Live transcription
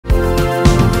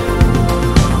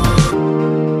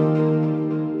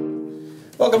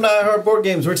Welcome to iHeart Board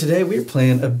Games, where today we're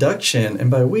playing Abducktion,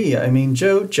 and by we, I mean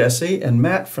Joe, Jesse, and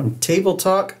Matt from Table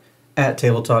Talk at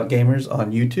Table Talk Gamers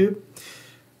on YouTube.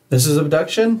 This is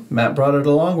Abducktion. Matt brought it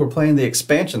along. We're playing the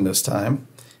expansion this time.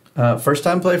 First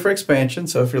time play for expansion,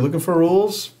 so if you're looking for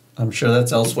rules, I'm sure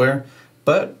that's elsewhere.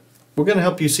 But we're going to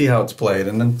help you see how it's played,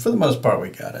 and then for the most part we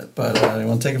got it. But you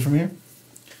want to take it from here?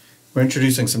 We're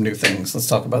introducing some new things. Let's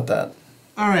talk about that.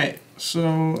 All right,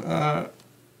 so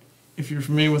if you're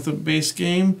familiar with the base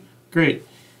game, great.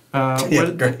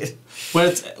 Great.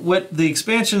 What the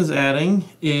expansion is adding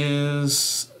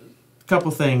is a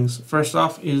couple things. First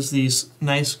off is these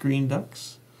nice green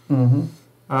ducks. Mm-hmm.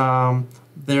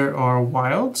 There are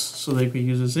wilds, so they could be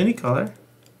used as any color.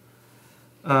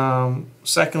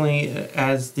 Secondly, it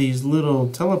adds these little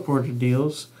teleporter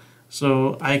deals,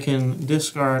 so I can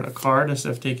discard a card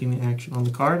instead of taking the action on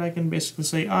the card. I can basically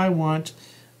say, I want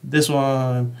this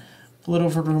one. Pull it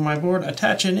over to my board,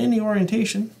 attach it in any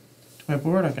orientation to my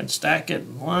board. I can stack it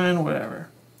in line, whatever.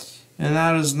 And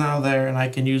that is now there, and I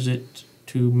can use it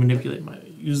to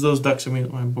use those ducks to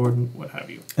manipulate my board and what have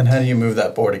you. And how do you move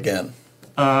that board again?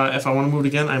 If I want to move it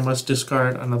again, I must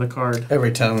discard another card.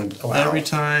 Every time? Wow. Every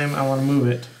time I want to move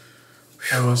it,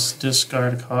 I must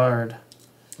discard a card.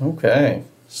 Okay.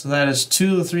 So that is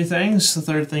two of the three things. The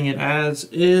third thing it adds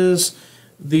is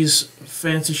these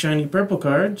fancy shiny purple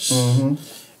cards.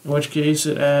 Mm-hmm. In which case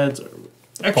it adds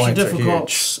extra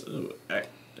difficult,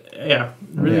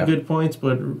 really good points,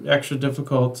 but extra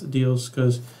difficult deals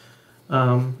because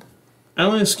I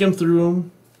only skimmed through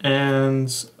them,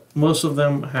 and most of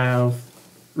them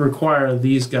require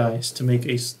these guys to make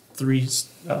a three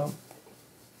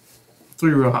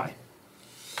row high.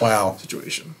 Wow.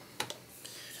 Situation.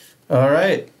 All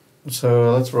right,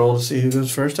 so let's roll to see who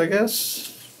goes first, I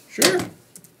guess. Sure.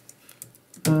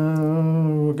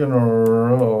 We're gonna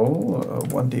roll a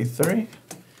 1d3.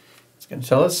 It's gonna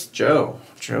tell us Joe.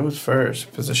 Joe is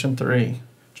first, position 3.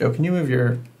 Joe, can you move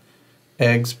your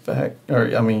eggs back?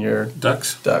 Or, I mean, your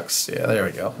ducks? Ducks, yeah, there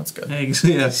we go. That's good. Eggs,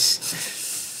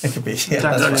 yes. It could be, yeah.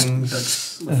 Ducks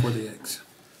before the eggs.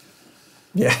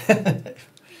 Yeah.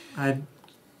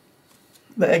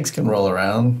 The eggs can roll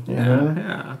around.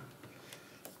 Yeah.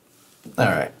 All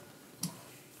right.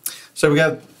 So we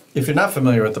got, if you're not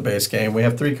familiar with the base game, we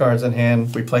have 3 cards in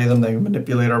hand. We play them, they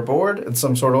manipulate our board in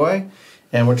some sort of way,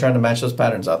 and we're trying to match those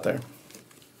patterns out there.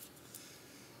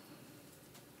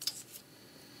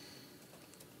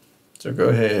 So go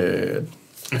ahead.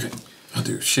 Okay, I'll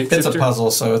do shapeshifter. It's a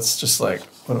puzzle, so it's just like,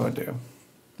 what do I do?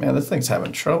 Man, this thing's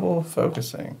having trouble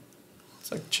focusing.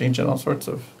 It's like changing all sorts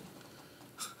of...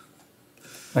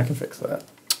 I can fix that.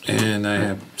 And I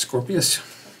have Scorpius.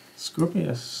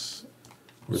 Scorpius.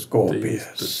 With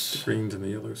Scorpius. The greens and the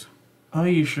yellows. Oh,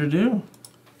 you sure do.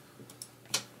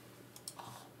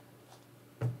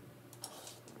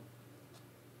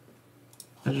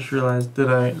 I just realized, did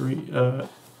I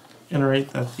iterate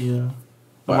that the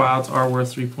wilds are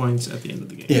worth 3 points at the end of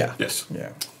the game? Yeah. Yes.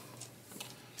 Yeah.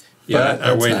 Yeah,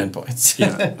 I waited. 9 points.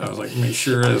 Yeah, I was like, make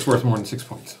sure it's worth more than 6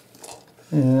 points.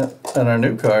 Yeah, and our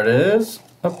new card is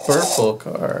a purple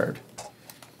card.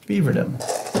 Beaverdom.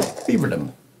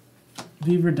 Beaverdom.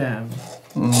 Beaver Dam.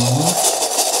 Mm-hmm.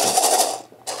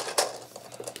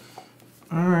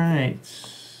 All right.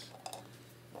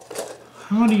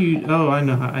 How do you? Oh, I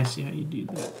know how. I see how you do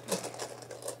that.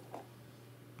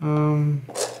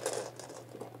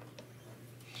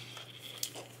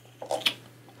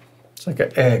 It's like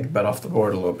an egg, but off the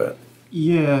board a little bit.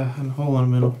 Yeah, and a hole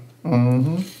in the middle.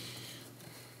 Mm-hmm.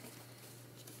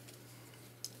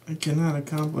 I cannot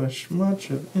accomplish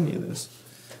much of any of this.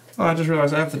 Oh, I just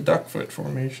realized I have the duck foot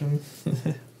formation.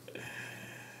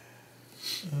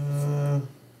 Well,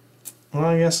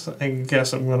 I guess I'm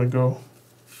gonna go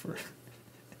for.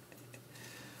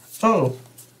 Oh.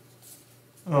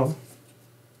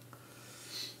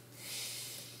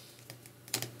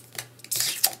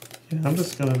 Yeah, I'm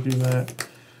just gonna do that.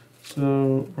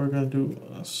 So we're gonna do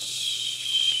a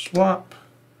swap.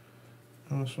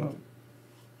 I'm gonna swap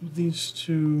these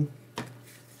two.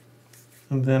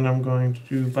 And then I'm going to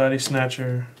do Body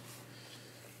Snatcher.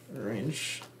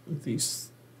 Arrange these.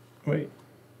 Wait.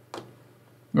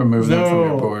 Remove them from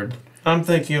your board. I'm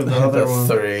thinking of the other one.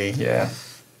 3, yeah.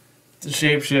 The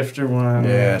Shapeshifter one.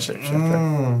 Yeah,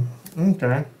 Shapeshifter.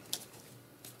 Okay.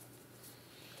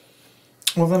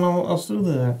 Well, then I'll do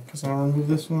that, because I'll remove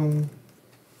this one.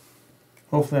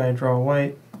 Hopefully I draw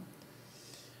white.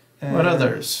 What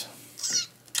others?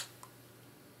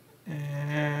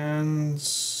 And...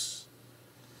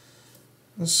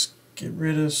 let's get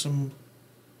rid of some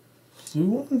blue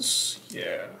ones.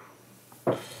 Yeah.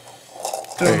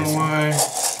 Don't know why.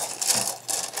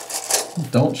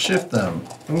 Don't shift them.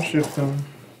 Don't shift them.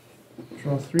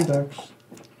 Draw 3 ducks.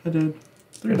 I did.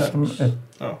 3 ducks.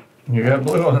 Oh. You got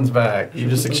blue ones back. You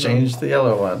just exchanged the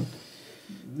yellow one.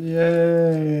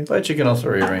 Yay. But you can also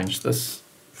rearrange this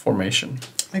formation.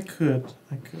 I could.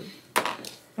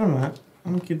 I'm not.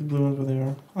 I'm gonna keep the blue ones where they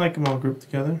are. I like them all grouped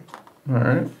together.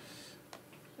 Alright.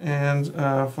 And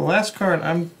for the last card,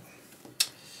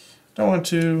 don't want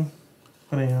to.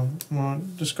 What I am. I'm gonna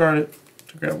discard it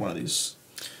to grab one of these.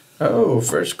 Oh,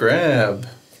 first grab.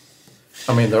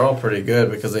 I mean, they're all pretty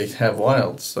good because they have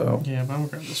wilds, so. Yeah, but I'm gonna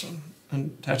grab this one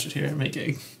and attach it here and make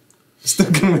egg.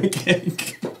 Still gonna make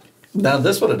egg. Now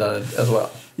this would have done it as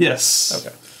well. Yes.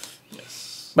 Okay.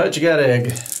 Yes. But you got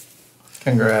egg.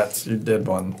 Congrats, you did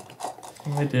one.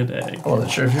 I did egg. I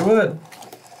wasn't sure if you would.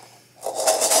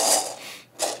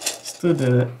 Still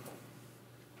did it.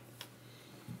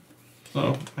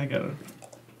 So I got it.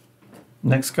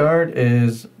 Next card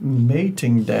is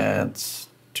Mating Dance.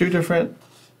 2 different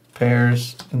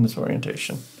pairs in this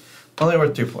orientation. Only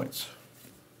worth 2 points.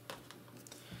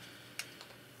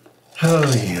 Oh,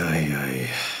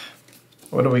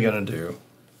 what are we gonna do?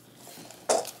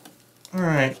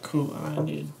 Alright, cool. I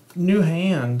need new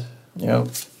hand. Yep.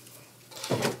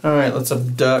 Alright, let's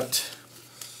abduct.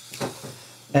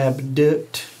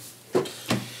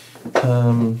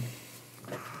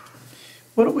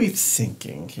 What are we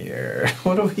thinking here?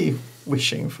 What are we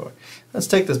wishing for? Let's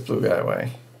take this blue guy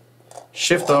away.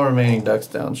 Shift all remaining ducks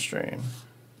downstream.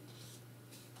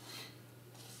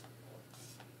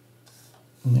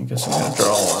 I guess I'm gonna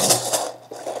draw one.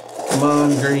 Come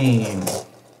on, green.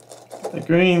 The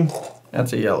green.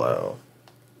 That's a yellow.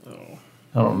 Oh.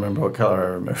 I don't remember what color I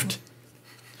removed.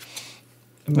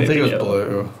 I think it was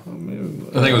blue.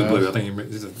 I think it was blue. I think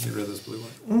you said get rid of this blue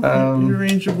one. You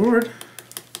arrange your board.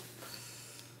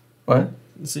 What?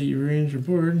 So you arrange your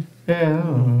board. Yeah.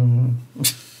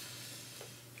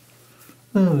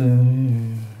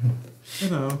 You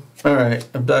know. Alright,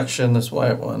 abduction, this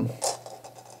white one.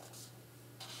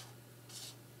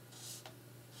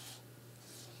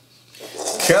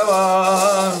 Come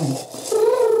on!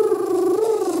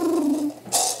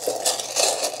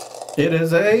 It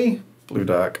is a blue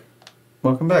duck.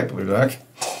 Welcome back, blue duck.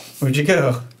 Where'd you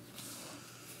go?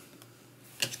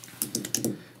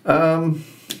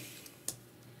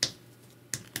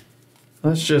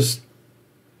 Let's just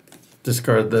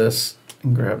discard this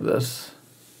and grab this.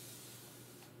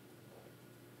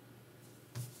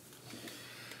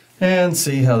 And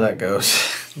see how that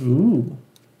goes. Ooh.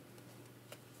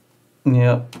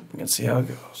 Yep, we can see how it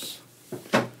goes.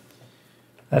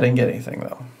 I didn't get anything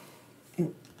though.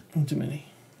 Too many.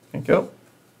 Thank you.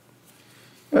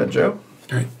 Go ahead, Joe.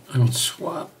 Alright, I will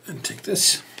swap and take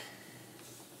this.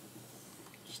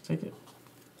 Just take it.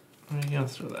 Where are you gonna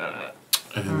throw that at?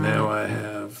 And now I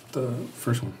have the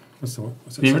first one. What's the one?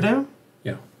 What's it Beaver say? down?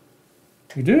 Yeah.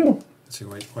 You do. Let's see,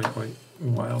 white,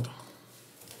 wild.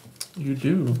 You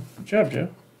do. Good job, Joe.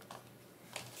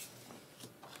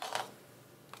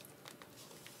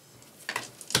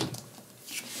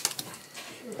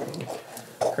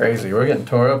 Crazy, we're getting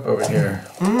tore up over here.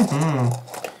 Mm-hmm.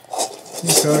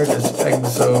 This card is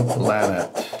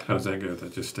Exoplanet. How does that go?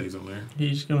 That just stays on there?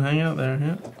 He's just gonna hang out there,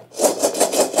 yeah.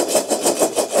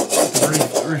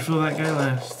 Refill that guy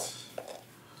last.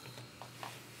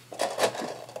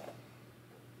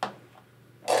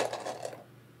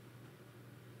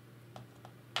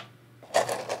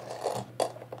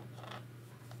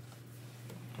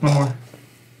 One more.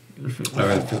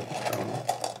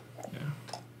 Yeah.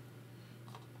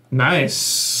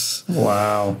 Nice.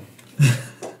 Wow.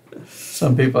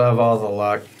 Some people have all the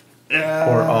luck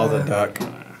or all the duck.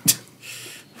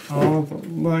 All the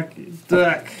lucky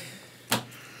duck.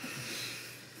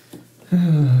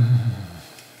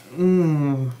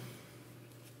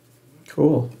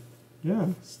 Cool. Yeah,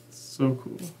 so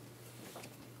cool.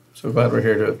 So glad we're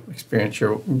here to experience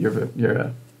your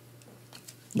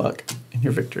luck and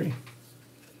your victory.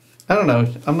 I don't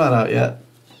know. I'm not out yet.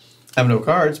 I have no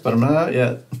cards, but I'm not out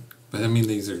yet. But I mean,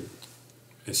 these are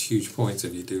it's huge points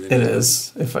if you do It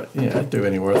is. If I do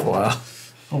any worthwhile.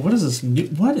 Oh, what is this?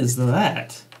 What is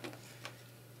that?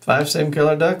 5 same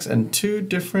color ducks and 2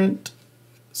 different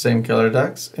same color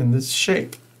ducks in this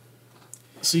shape.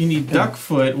 So you need duck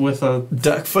foot with a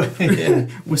Duck foot. Yeah.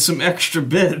 with some extra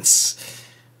bits,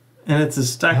 and it's a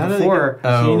stack How of do they 4. get-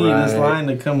 oh, so you need this right. line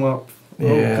to come up. Yeah.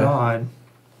 Oh God.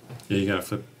 Yeah, you gotta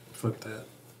flip that.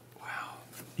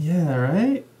 Yeah.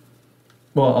 Right.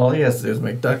 Well, all he has to do is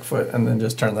make duck foot and then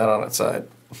just turn that on its side.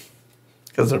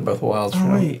 Because they're both wilds Oh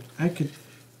from wait, I could.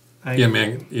 Yeah,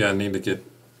 man. Yeah, I need to get.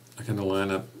 I can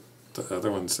line up the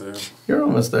other ones there. You're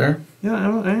almost there. Yeah,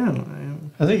 I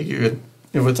am. I think you could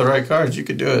With the right cards, you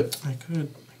could do it. I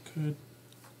could.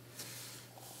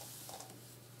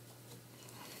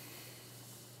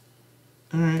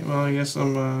 Alright, well, I guess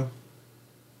I'm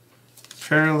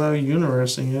parallel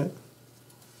universing it.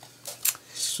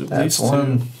 So That's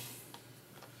one.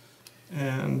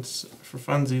 And for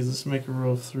funsies, let's make a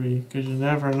roll of 3, because you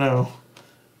never know.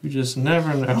 You just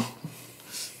never know.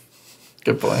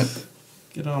 Good point.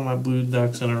 Get all my blue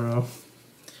ducks in a row.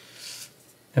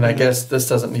 And I guess this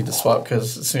doesn't need to swap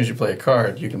because as soon as you play a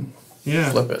card, you can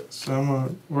flip it. So I'm going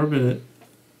to orbit it.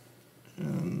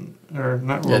 Or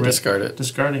not orbit. Yeah, discard it.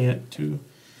 Discarding it to...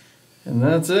 And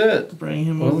that's it. Bring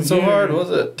him over Wasn't so here. hard,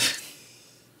 was it?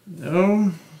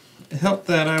 No. It helped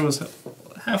that I was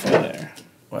halfway there.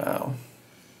 Wow.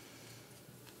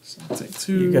 So I'll take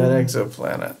 2. You got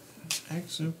exoplanet.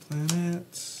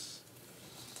 Exoplanet.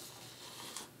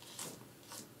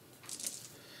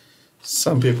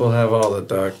 Some people have all the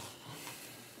duck.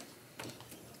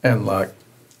 And luck.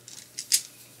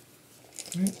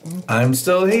 Right, well, I'm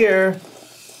still here.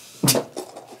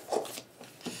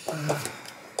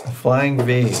 Flying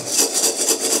V.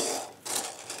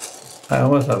 I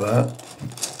almost have that.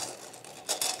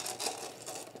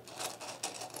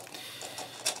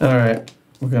 Alright,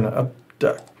 we're gonna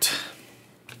abduct.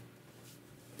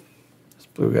 This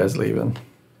blue guy's leaving.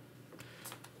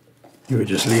 You were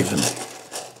just leaving.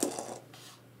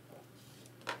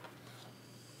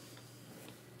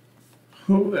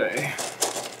 hooray.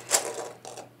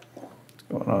 What's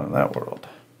going on in that world?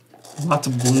 Lots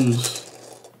of blues.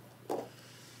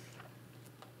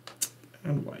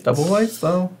 And whites. Double whites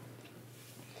though?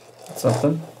 That's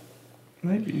something.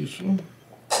 Might be useful.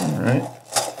 Alright.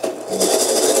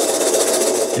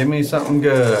 Give me something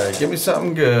good. Give me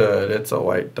something good. It's a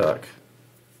white duck.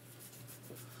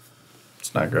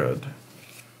 It's not good.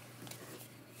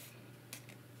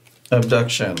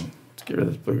 Abduction. Let's get rid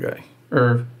of this blue guy.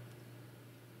 Yeah,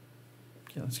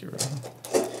 let's get rid of him.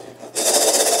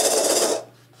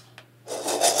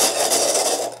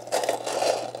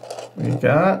 We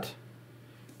got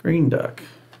green duck.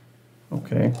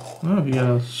 Okay. Oh, you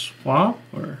got a swap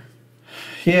or?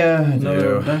 Yeah, I Another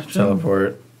do. abduction?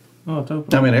 Teleport. Oh,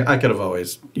 dope. I mean, I could have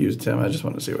always used him. I just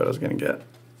wanted to see what I was going to get.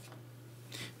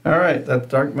 All right, that's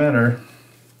dark matter.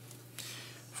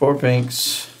 4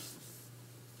 pinks,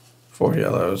 4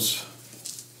 yellows.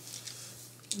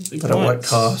 Big But at what points.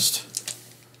 cost?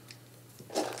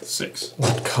 6.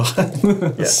 What cost?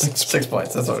 Yeah, 6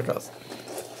 points. That's what it costs.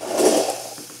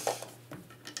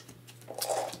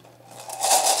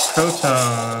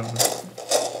 Proton.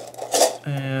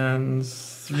 And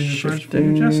 3 cards for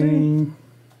you, Jesse?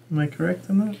 Am I correct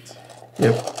on that?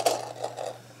 Yep.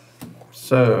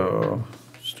 So,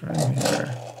 just trying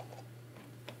here.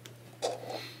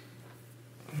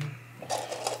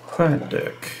 White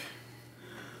dick.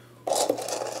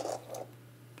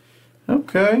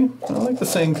 Okay, I like the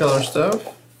same color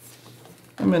stuff.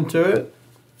 I'm into it.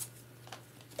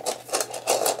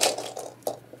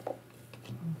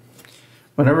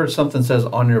 Whenever something says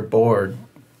on your board,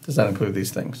 does that include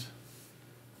these things?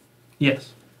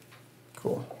 Yes.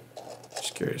 Cool.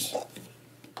 Just curious.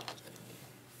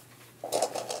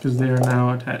 Because they are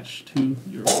now attached to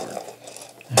your board.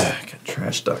 Got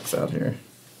trash ducks out here.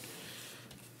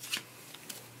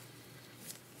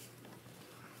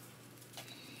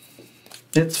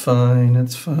 It's fine,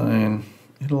 it's fine.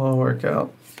 It'll all work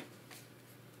out.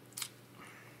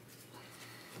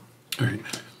 Alright,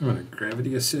 I'm gonna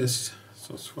gravity assist.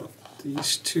 So swap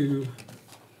these 2.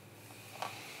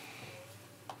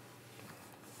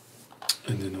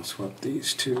 And then I'll swap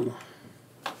these 2.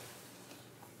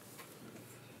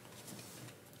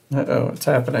 Uh-oh, it's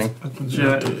happening.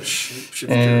 Jet. Shapeshifter.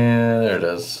 And there it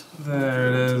is. There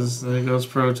it is. There goes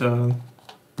Proton.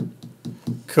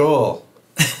 Cool.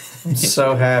 I'm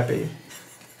so happy.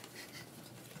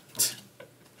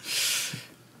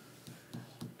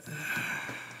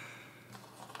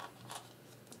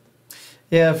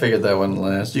 Yeah, I figured that wouldn't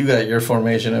last. You got your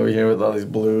formation over here with all these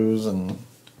blues, and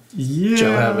Yeah.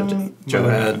 Joe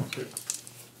had.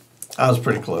 I was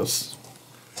pretty close.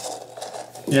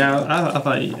 Yeah, I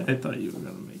thought you were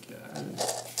gonna make it.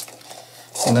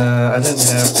 No, I didn't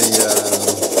have the.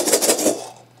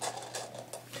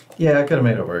 Yeah, I could have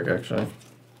made it work actually.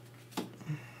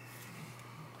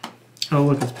 Oh,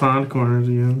 look, it's pond corners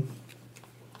again.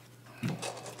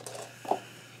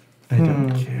 I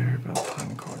don't care about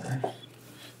pond corners.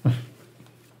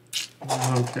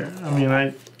 I don't care. I mean,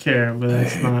 I care, but I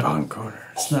it's hate not. pond corners.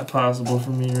 It's not possible for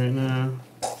me right now.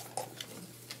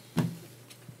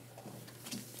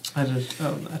 I just.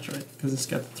 Oh, that's right, because it's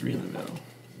got the 3 in the middle.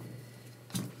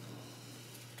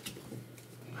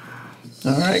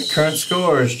 All right, current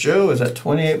scores. Joe is at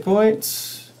 28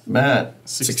 points. Matt,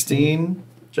 16.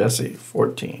 Jesse,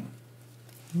 14.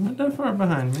 Not that far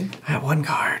behind me. I have one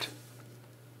card.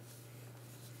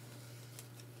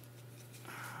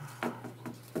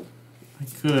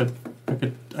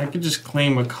 I could just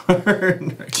claim a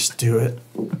card. Just do it.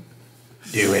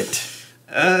 Do it.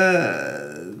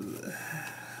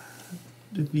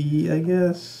 V, I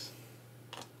guess.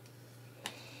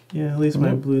 Yeah, at least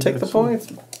my blue. Take the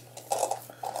points.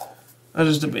 I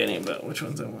was just debating about which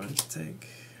ones I wanted to take.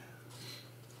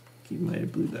 Keep my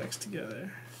blue ducks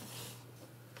together.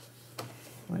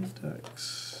 White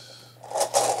ducks.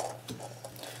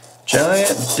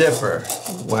 Giant Dipper.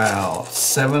 Wow.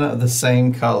 7 of the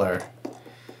same color.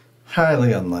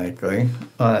 Highly unlikely.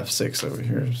 I have 6 over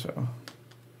here, so.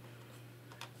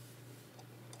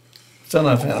 Still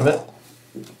not a fan of it.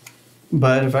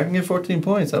 But if I can get 14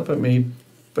 points, that'll put me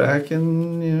back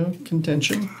in,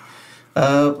 contention.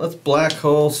 Let's black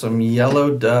hole some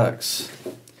yellow ducks.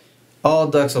 All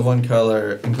ducks of one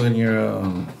color, including your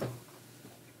own.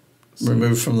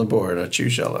 Removed from the board. I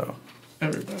choose yellow.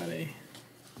 Everybody.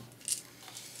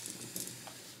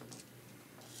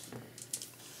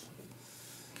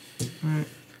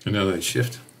 And now they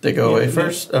shift. They go away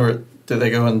first? Or do they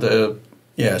go into...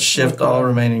 Yeah, shift all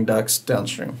remaining ducks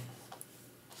downstream.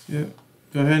 Yeah.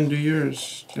 Go ahead and do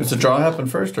yours. Does the draw happen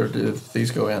first, or do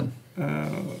these go in?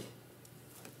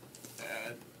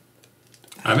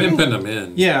 I've been putting them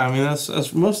in. Yeah, I mean that's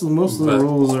most of the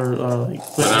rules are like.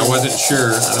 But I wasn't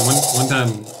sure. One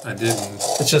time I didn't.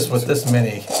 It's just with this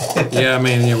many. Yeah, I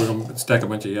mean, we're gonna stack a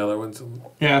bunch of yellow ones.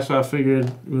 Yeah, so I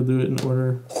figured we'll do it in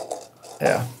order.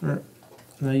 Yeah. Right.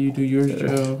 Now you do yours,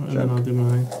 Joe, and then I'll do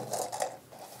mine.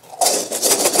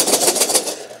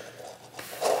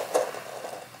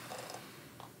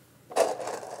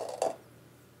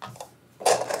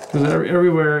 Because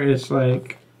everywhere it's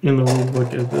like in the rule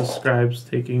book it describes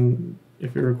taking,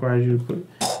 if it requires you to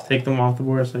take them off the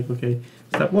board, it's like, okay,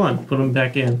 step 1, put them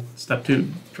back in. Step 2,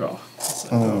 draw. It's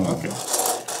like, okay.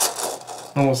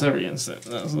 Almost every instant.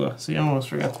 See, I almost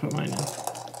forgot to put mine in.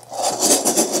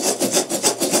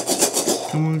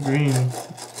 Come on, green.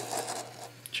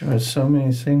 Joe has so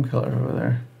many same color over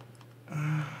there.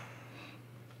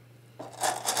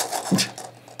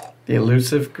 The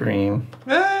elusive green.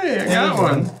 Hey, I got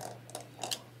one.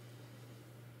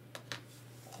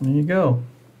 There you go.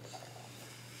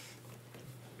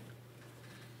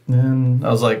 And I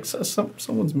was like,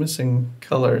 someone's missing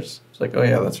colors. It's like, oh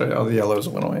yeah, that's right. All the yellows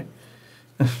went away.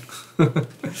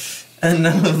 And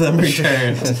none of them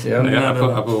returned. Yeah, I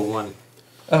put 1.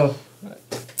 Oh.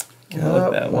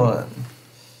 Got that one.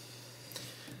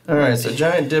 All right, so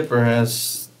Giant Dipper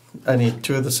has... I need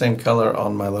 2 of the same color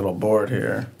on my little board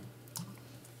here.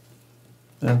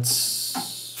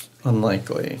 That's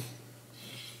unlikely.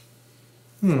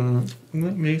 Let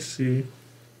me see.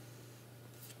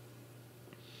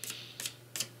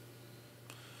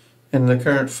 In the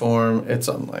current form, it's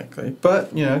unlikely.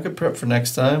 But, I could prep for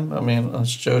next time. I mean,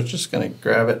 Joe's just going to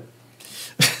grab it.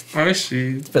 I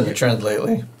see. It's been the trend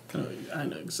lately. I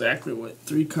know exactly what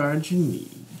 3 cards you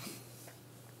need.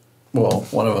 Well,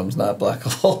 one of them's not black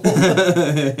hole.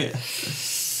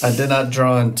 I did not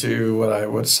draw into what I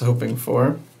was hoping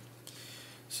for.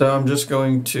 So I'm just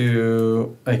going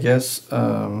to, I guess,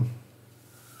 I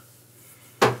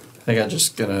think I'm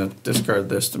just going to discard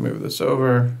this to move this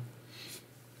over.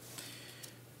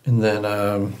 And then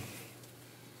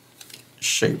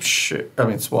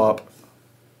swap.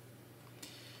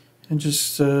 And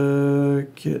just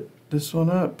get this one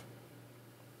up.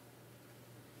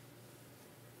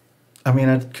 I mean,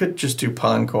 I could just do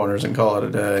pawn corners and call it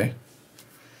a day.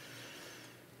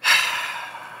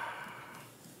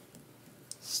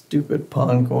 Stupid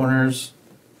pawn corners.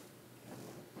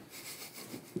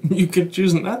 You could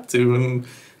choose not to and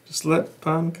just let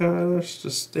pawn corners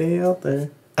just stay out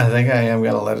there. I think I am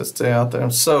going to let it stay out there.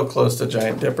 I'm so close to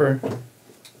Giant Dipper.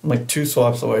 I'm like 2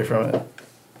 swaps away from it.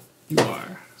 You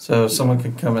are. So if someone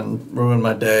can come and ruin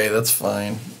my day, that's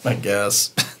fine, I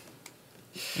guess.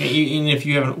 And if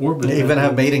you have an orbit. I even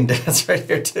have Mating Dance right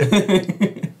here,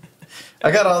 too.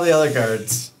 I got all the other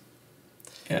cards.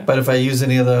 Yeah. But if I use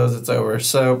any of those, it's over.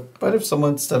 So, but if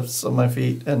someone steps on my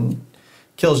feet and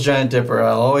kills Giant Dipper,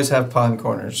 I'll always have pawn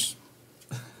corners.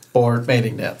 Or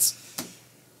Mating Dance.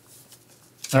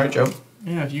 All right, Joe.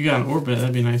 Yeah, if you got an orbit,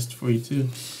 that'd be nice for you, too.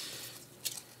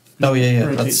 Oh, yeah.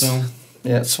 Rotate them.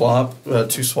 Yeah, swap. 2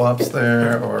 swaps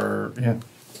there, or, yeah.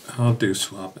 I'll do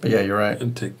swap. But yeah, you're right.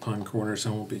 And take pawn corners. I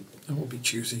won't be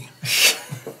choosy.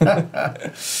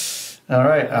 All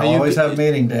right, I'll always have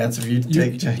Mating Dance if you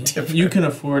take Giant Dipper. You can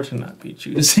afford to not be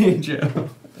choosy, Joe.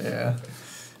 Yeah.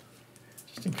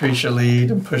 Increase your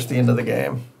lead and push the end of the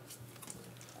game.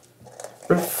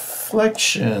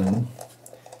 Reflection.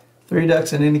 3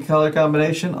 ducks in any color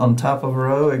combination on top of a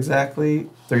row, exactly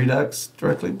 3 ducks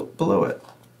directly below it.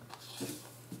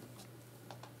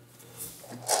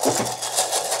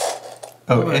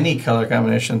 Oh, any color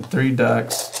combination, 3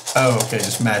 ducks. Oh, okay,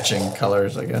 just matching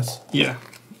colors, I guess. Yeah.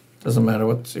 Doesn't matter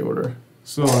what's the order.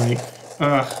 So like,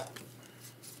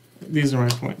 these are my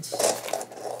points.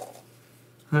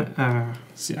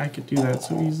 See, I could do that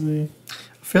so easily.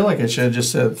 I feel like it should have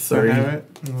just said 3, No.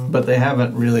 but they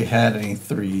haven't really had any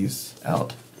 3s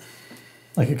out.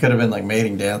 Like it could have been like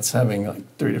Mating Dance having like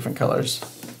 3 different colors.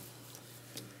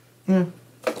 Yeah.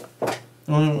 The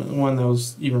only one that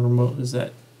was even remote is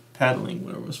that paddling,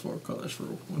 where it was 4 colors for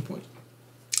 1 point.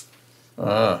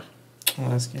 Ah. Oh,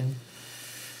 that's good.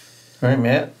 All right,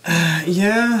 Matt.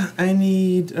 Yeah, I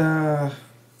need.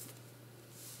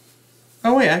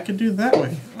 Oh wait, I could do it that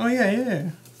way. Oh yeah.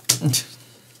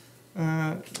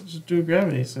 Just do a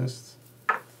gravity assist,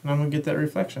 and I'm gonna get that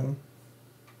reflection.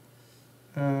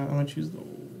 I'm gonna choose the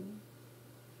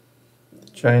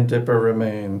Giant Dipper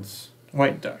remains.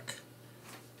 white duck.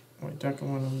 White duck. I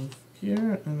want to move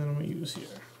here, and then I'm gonna use here.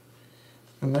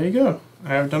 And there you go. I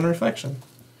have done reflection.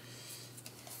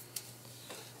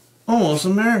 Almost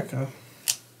America.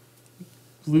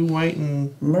 Blue, white,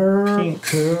 and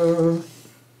America.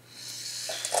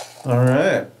 All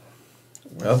right.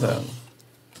 Well then.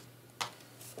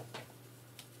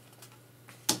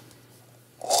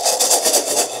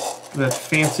 that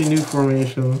fancy new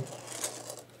formation.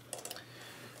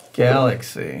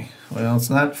 Galaxy. Well, it's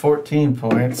not 14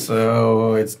 points,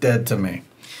 so it's dead to me.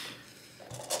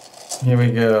 Here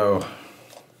we go.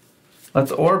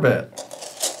 Let's orbit.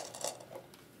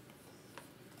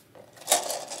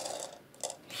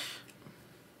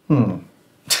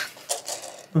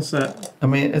 What's that? I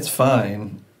mean, it's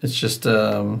fine. It's just,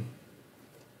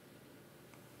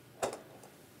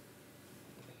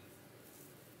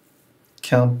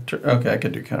 counter. Okay, I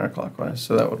could do counterclockwise,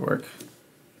 so that would work.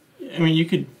 I mean, you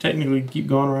could technically keep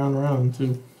going around and around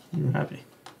too. You're happy.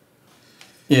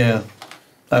 Yeah.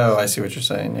 Oh, I see what you're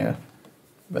saying. Yeah.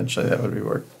 Eventually, that would be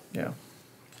work. Yeah.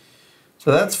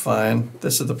 So that's fine.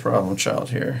 This is the problem child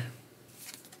here.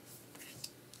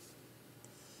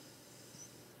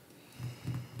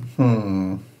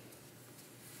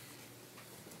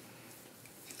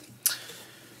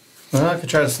 Well, I could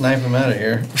try to snipe him out of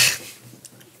here.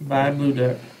 Bye, blue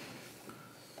duck.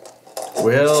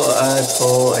 Will I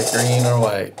pull a green or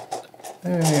white? I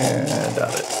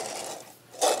doubt it.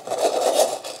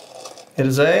 It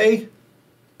is a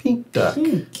pink duck.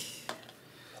 Pink.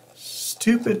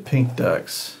 Stupid pink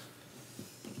ducks.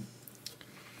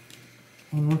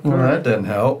 One more Well, card. that didn't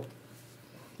help.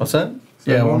 What's that?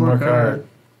 So Yeah, one more card.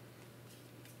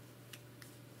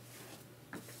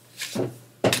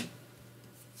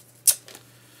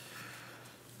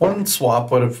 One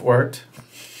swap would have worked.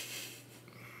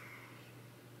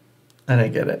 I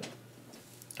didn't get it.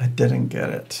 I didn't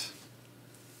get it.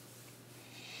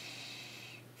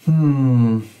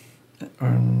 Yeah,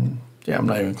 I'm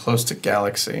not even close to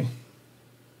Galaxy.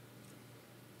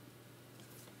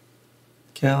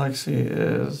 Galaxy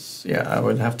is, yeah, I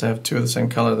would have to have 2 of the same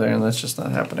color there, and that's just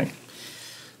not happening.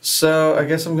 So I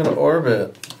guess I'm gonna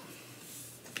orbit.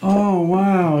 Oh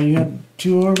wow, you had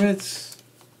 2 orbits?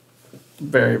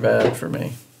 Very bad for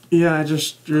me. Yeah, I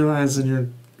just realized in your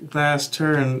last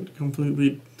turn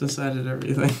completely decided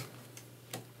everything.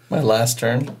 My last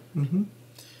turn? Mm-hmm.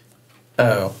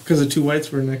 Oh. Because the 2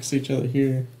 whites were next to each other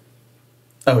here.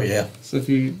 Oh, yeah. So if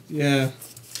you, yeah.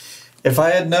 If I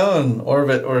had known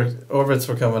orbits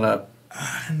were coming up,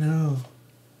 I know.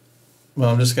 well,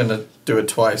 I'm just going to do it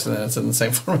twice and then it's in the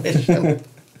same formation.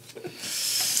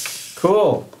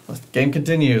 Cool. Game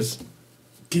continues.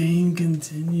 Game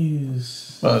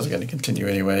continues. Well, it's going to continue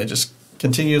anyway. It just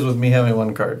continues with me having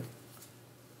 1 card.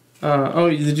 Oh,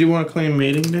 did you want to claim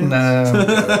mating dance?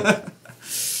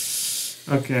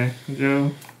 No. Okay,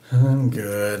 Joe. I'm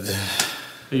good.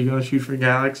 Are you going to shoot for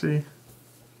Galaxy?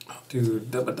 I'll do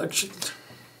Abducktion.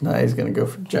 Nah, he's going to go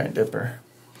for Giant Dipper.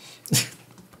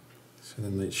 So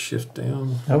then they shift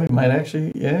down. Oh, we might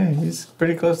actually, yeah, he's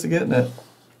pretty close to getting it.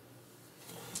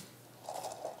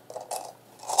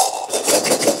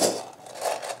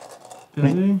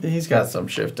 Is he? He's got some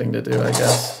shifting to do, I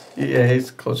guess. Yeah,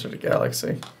 he's closer to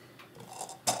Galaxy.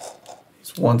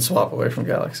 He's 1 swap away from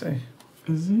Galaxy.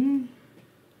 Is he?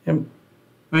 Him.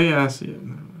 Oh yeah, I see it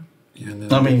now. Yeah, and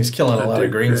then I mean, he's killing a I lot do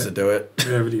of greens to do it.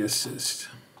 Gravity assist.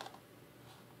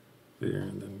 There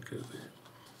and then go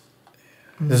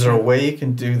there. Is there a way you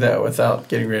can do that without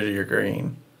getting rid of your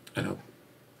green? I don't.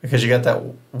 Because you got that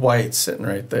white sitting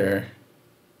right there.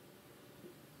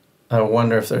 I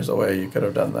wonder if there's a way you could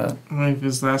have done that. Like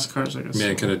his last card's like a. I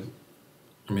mean, I could have.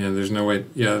 I mean, there's no way.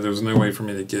 Yeah, there was no way for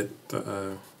me to get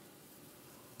the.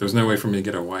 There was no way for me to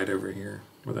get a white over here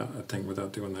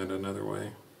without doing that another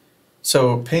way.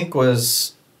 So pink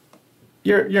was.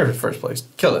 You're first place.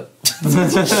 Kill it.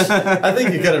 I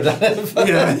think you could have done it.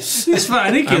 Yeah, it's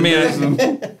fine. He can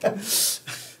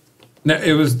No,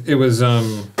 it was.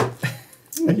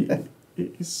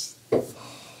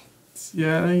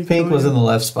 Yeah. Pink was in the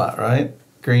left spot, right?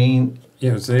 Green.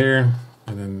 Yeah, it was there,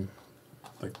 and then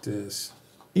like this.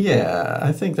 Yeah,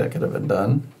 I think that could have been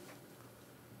done.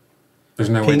 There's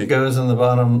no way Pink to goes in the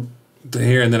bottom. to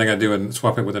here, and then I got to do it.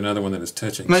 Swap it with another one that is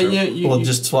touching. No, so. We'll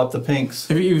just swap the pinks.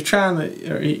 If you're trying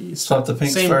to Swap the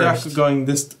pinks same first. duck going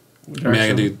this direction. I mean, I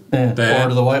can do Yeah, that.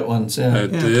 or the white ones, yeah.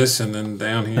 This, and then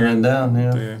down here. And then down,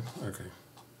 yeah. There. Okay.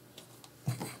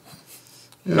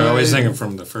 I always thinking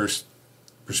from the first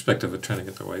perspective of trying to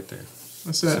get the white there.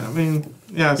 That's it. I mean,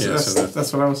 yeah. So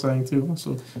that's what I was saying too.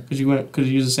 Also, because you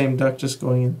use the same duck just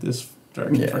going in this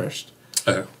direction first,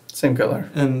 Oh. Same color.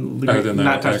 and Then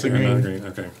not touch the green.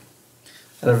 Okay.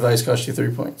 That advice cost you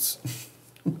 3 points.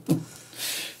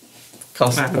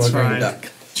 Cost of a That's green fine. duck.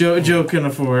 Joe can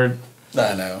afford.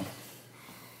 I know.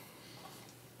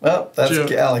 Well, that's Joe.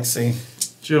 Galaxy.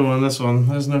 Joe won this one.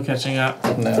 There's no catching up.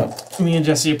 No. Me and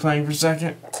Jesse are playing for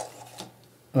second.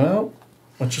 Well,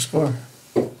 what's your score?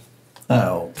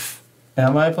 Oh.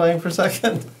 Am I playing for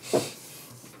second?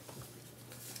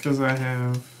 Because I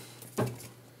have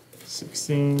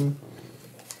 16,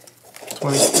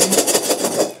 23.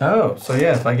 Oh, so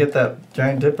yeah, if I get that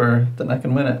giant dipper, then I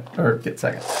can win it. Or get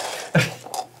second.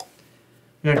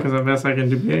 Yeah, because the best I can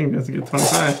do beating is to get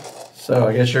 25. So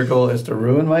I guess your goal is to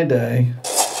ruin my day,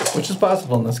 which is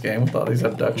possible in this game with all these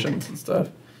abductions and stuff.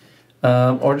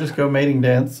 Or just go mating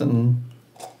dance and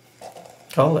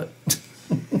call it.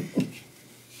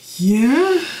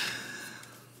 Yeah?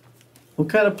 What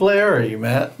kind of player are you,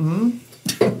 Matt? Hmm?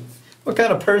 What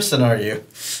kind of person are you?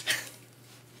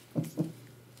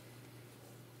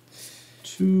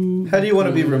 How do you want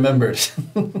to be remembered?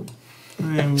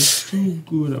 I am too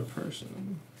good a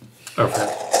person. Okay.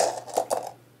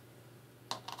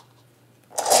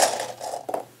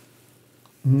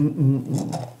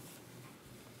 Mm-mm-mm.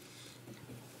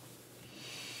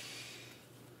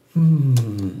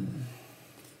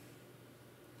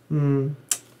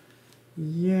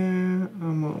 Yeah,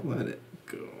 I'm gonna let it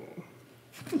go.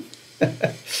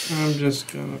 I'm just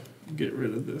gonna get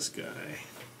rid of this guy.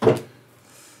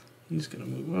 He's gonna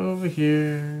move over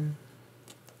here.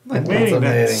 Like That's mating a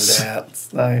mating dance.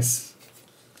 dance. Nice.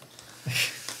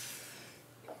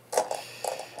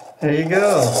 There you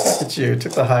go. Look at you.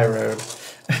 Took the high road.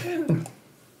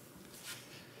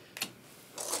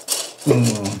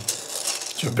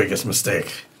 It's your biggest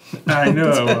mistake. I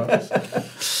know it was.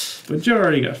 But Joe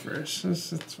already got first.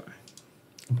 That's fine.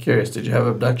 I'm curious, did you have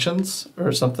abductions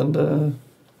or something to...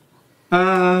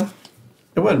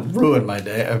 It wouldn't ruin my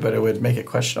day, but it would make it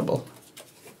questionable.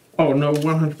 Oh, no,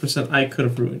 100% I could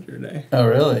have ruined your day. Oh,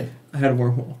 really? I had a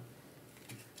wormhole.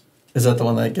 Is that the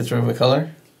one that gets rid of a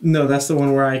color? No, that's the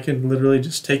one where I can literally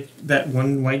just take that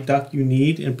one white duck you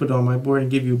need and put it on my board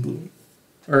and give you a blue.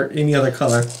 Or any other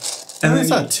color. And That's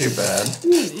not too bad.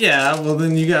 Yeah, well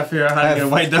then you gotta figure out how to get a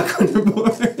white duck on your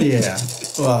board. Yeah.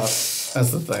 Well,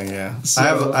 that's the thing, yeah.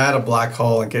 So- I had a black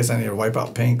hole in case I need to wipe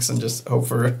out pinks and just hope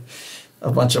for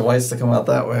a bunch of whites to come out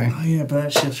that way. Oh yeah, but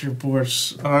that shits your board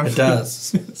off. It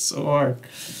does. It's so hard.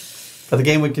 But the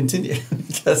game would continue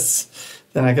because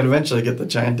then I could eventually get the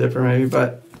giant dipper maybe,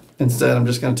 but instead I'm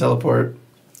just going to teleport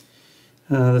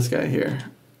this guy here.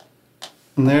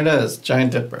 And there it is,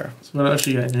 giant dipper. So what else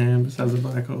you got in your hand besides the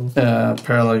black hole?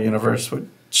 Parallel universe would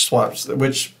swaps,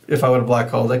 which if I would have black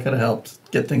hole, that could have helped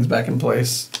get things back in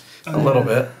place a little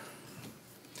bit.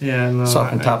 Yeah, no.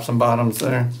 Swapping tops and bottoms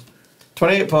there.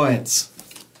 28 points.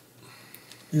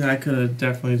 Yeah, I could have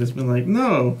definitely just been like,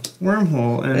 no,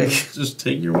 wormhole, and just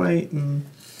take your white and...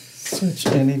 Switch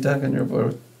any duck on your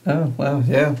board. Oh, wow,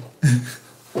 yeah.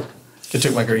 You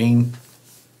took my green.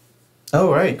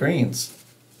 Oh, right, greens.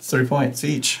 It's 3 points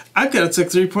each. I could have took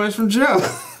 3 points from Joe.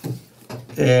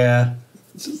 Yeah.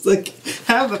 Just like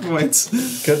half the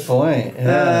points. Good point.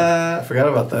 Yeah. I forgot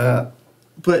about that.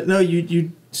 But no,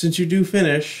 you since you do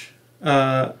finish,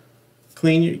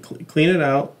 clean it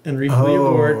out and refill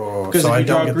your board. Because so if I you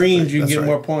don't draw get greens, you that's get right.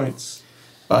 more points.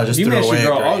 I just You threw managed away to a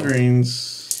draw all green.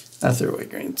 greens. I threw away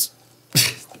greens.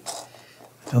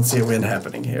 Don't see a win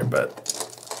happening here, but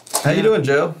how you doing,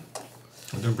 Joe?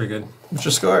 I'm doing pretty good. What's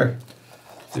your score?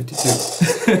 52.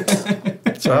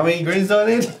 So how many greens do I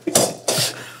need?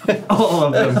 All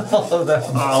of them. All of them.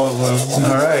 All of them.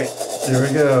 All right, here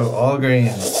we go. All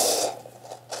greens.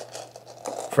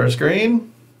 First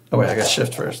green. Oh wait, I got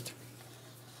shift first.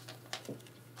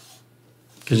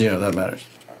 Because you know that matters.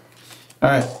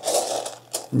 Alright.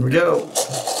 Here we go.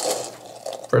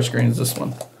 First green is this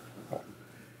one.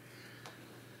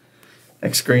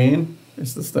 Next green.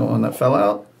 Is this the one that fell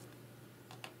out?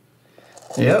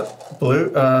 Yep.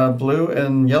 Blue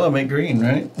and yellow make green,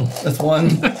 right? That's one.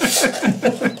 I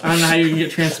don't know how you can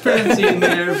get transparency in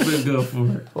there, but go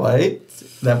for it. White.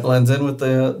 That blends in with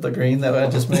the green that I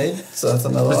just made. So that's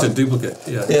another That's one. a duplicate.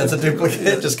 Yeah. Yeah, it's a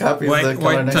duplicate. Just copies the color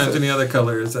White next times to it. any other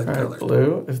color is that All color. right,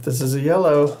 blue. If this is a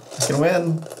yellow, I can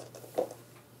win.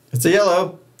 It's a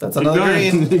yellow. That's Keep another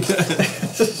going. green.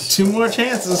 2 more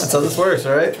chances. That's how this works,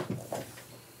 all right?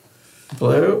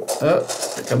 Blue. Oh,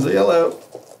 here comes the yellow.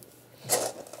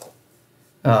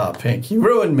 Oh, pink. You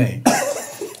ruined me.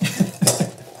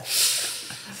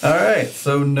 All right,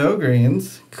 so no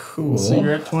greens. Cool. So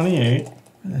you're at 28. Where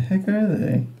the heck are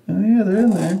they? Oh, yeah, they're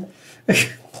in there.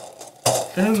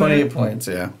 28 points,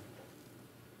 yeah.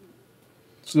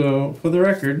 So, for the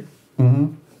record,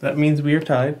 that means we are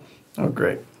tied. Oh,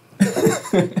 great.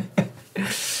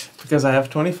 Because I have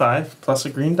 25 plus a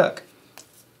green duck.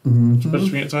 Which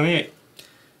puts me at 28.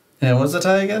 And what's the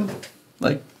tie again?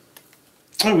 Like,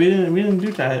 Oh, we didn't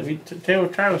do tie. We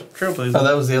Trailblazer. oh,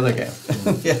 that was the other game.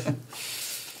 Yeah.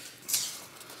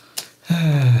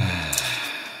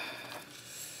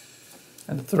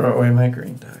 And throw away my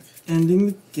green duck. Ending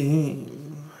the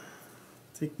game.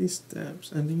 Take these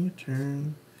steps. Ending your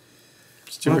turn.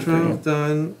 Stupid Once green.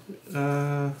 done,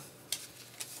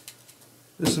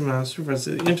 this amount of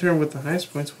supervisor. The intern with the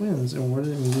highest points wins.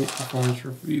 Awarded immediate performance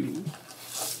review.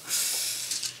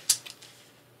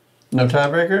 No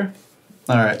tiebreaker?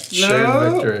 All right. Shared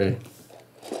No. victory.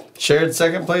 Shared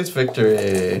second place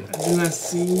victory. I do not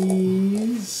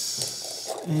see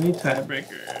any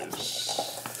tiebreakers.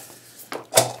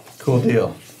 Cool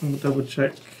deal. I'm gonna double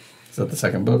check. Is that the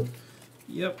second book?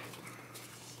 Yep.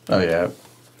 Oh, yeah.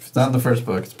 If it's not in the first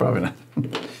book, it's probably not.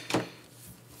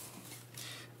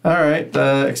 All right.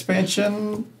 The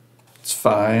expansion, it's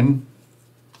fine.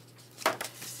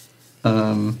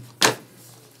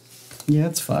 Yeah,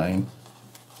 it's fine.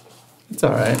 It's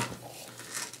all right.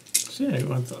 So yeah, you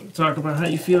want to talk about how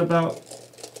you feel about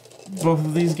both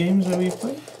of these games that we've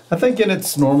played? I think in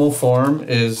its normal form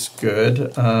is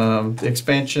good. The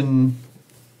expansion,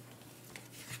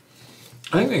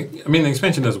 I mean, the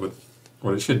expansion does what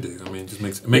it should do. I mean, it just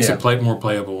makes Yeah. it more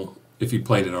playable if you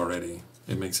played it already.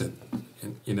 It makes it,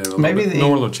 a Maybe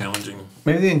little challenging.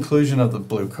 maybe the inclusion of the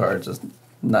blue cards is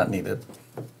not needed.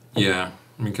 Yeah,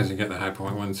 I mean, because you get the high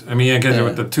point ones. I mean, yeah, because Yeah.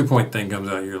 with the 2-point thing comes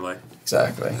out, you're like,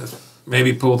 Exactly.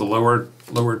 maybe pull the lower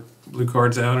blue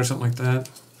cards out or something like that.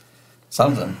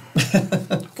 Something.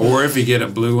 Or if you get a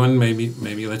blue one, maybe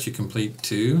let you complete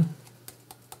 2.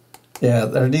 Yeah,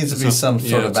 there needs to be some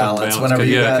sort of balance. Whenever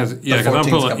you got the because I'm 14s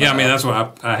pulling. coming Yeah, I mean out. that's why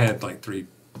I had like 3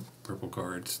 purple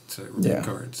cards, so Yeah.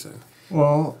 cards. So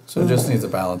Well, So it just needs a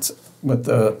balance with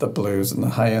the blues and the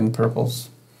high end purples.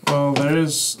 well, there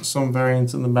is some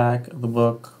variance in the back of the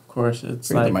book. Of course, it's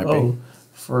Think there like might be.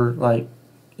 for like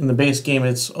in the base game,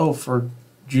 it's for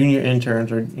junior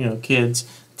interns or kids,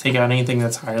 take out anything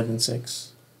that's higher than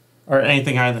 6, or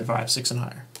anything higher than 5, 6 and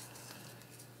higher.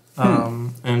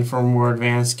 And for a more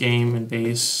advanced game and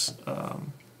base,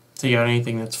 take out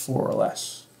anything that's 4 or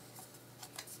less.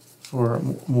 For a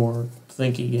more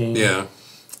thinky game. yeah.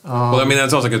 Well, I mean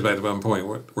that's also goes back to one point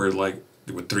where like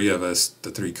with 3 of us,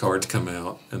 the 3 cards come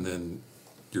out, and then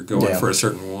you're going Yeah. for a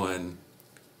certain one.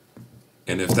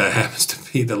 And if that happens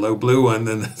to be the low blue one,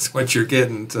 then that's what you're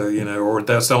getting. So, or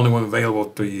that's the only one available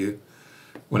to you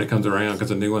when it comes around, because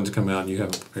the new ones come out and you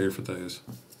haven't prepared for those.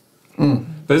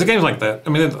 But there's games like that. I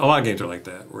mean, a lot of games are like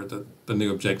that, where the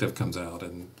new objective comes out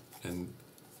and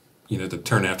to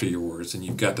turn after yours, and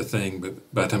you've got the thing,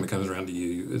 but by the time it comes around to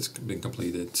you, it's been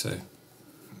completed. So,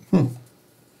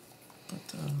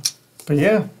 But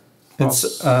yeah,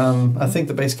 it's I think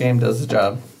the base game does the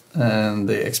job, and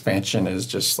the expansion is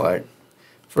just like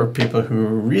for people who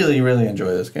really, really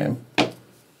enjoy this game.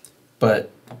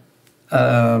 But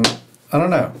I don't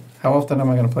know. How often am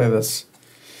I going to play this?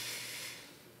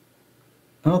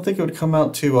 I don't think it would come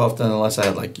out too often unless I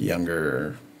had like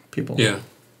younger people. yeah.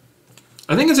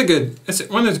 I think it's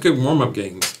one of those good warm-up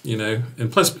games, and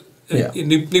plus, Yeah.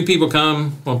 new people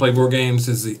come, want to play board games,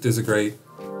 this is a great